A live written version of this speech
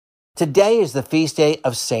Today is the feast day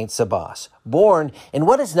of Saint Sabas. Born in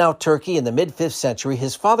what is now Turkey in the mid-5th century,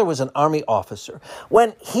 his father was an army officer.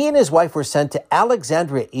 When he and his wife were sent to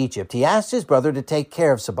Alexandria, Egypt, he asked his brother to take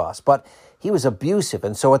care of Sabas, but he was abusive,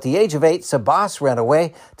 and so at the age of 8, Sabas ran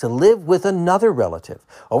away to live with another relative.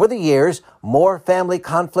 Over the years, more family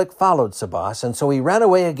conflict followed Sabas, and so he ran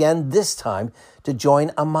away again, this time to join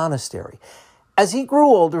a monastery. As he grew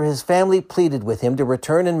older, his family pleaded with him to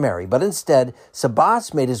return and marry, but instead,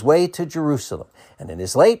 Sabas made his way to Jerusalem, and in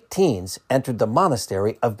his late teens entered the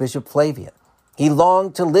monastery of Bishop Flavian. He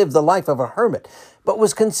longed to live the life of a hermit, but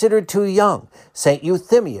was considered too young. St.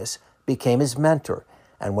 Euthemius became his mentor,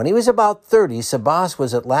 and when he was about 30, Sabas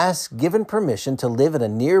was at last given permission to live in a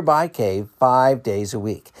nearby cave 5 days a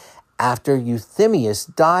week. After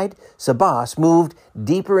Euthemius died, Sabas moved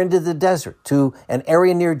deeper into the desert to an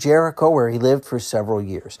area near Jericho where he lived for several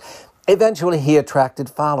years. Eventually, he attracted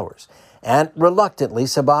followers, and reluctantly,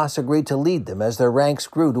 Sabas agreed to lead them as their ranks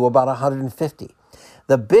grew to about 150.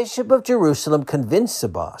 The Bishop of Jerusalem convinced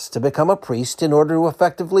Sabas to become a priest in order to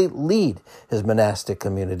effectively lead his monastic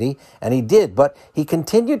community, and he did, but he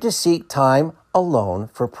continued to seek time alone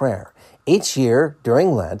for prayer. Each year,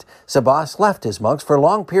 during Lent, Sabas left his monks for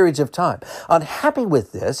long periods of time. Unhappy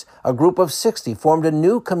with this, a group of 60 formed a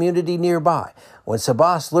new community nearby. When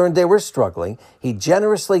Sabas learned they were struggling, he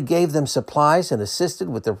generously gave them supplies and assisted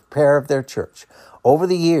with the repair of their church. Over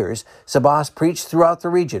the years, Sabas preached throughout the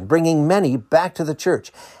region, bringing many back to the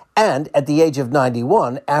church. And at the age of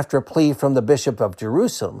 91, after a plea from the Bishop of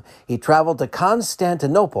Jerusalem, he traveled to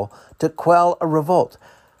Constantinople to quell a revolt.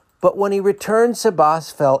 But when he returned,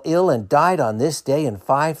 Sabas fell ill and died on this day in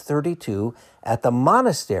 532 at the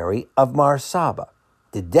monastery of Saba.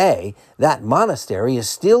 Today, that monastery is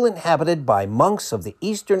still inhabited by monks of the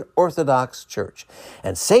Eastern Orthodox Church,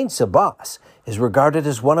 and Saint Sabas is regarded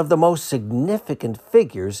as one of the most significant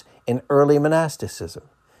figures in early monasticism.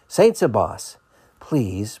 Saint Sabas,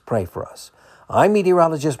 please pray for us. I'm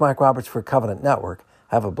meteorologist Mike Roberts for Covenant Network.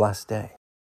 Have a blessed day.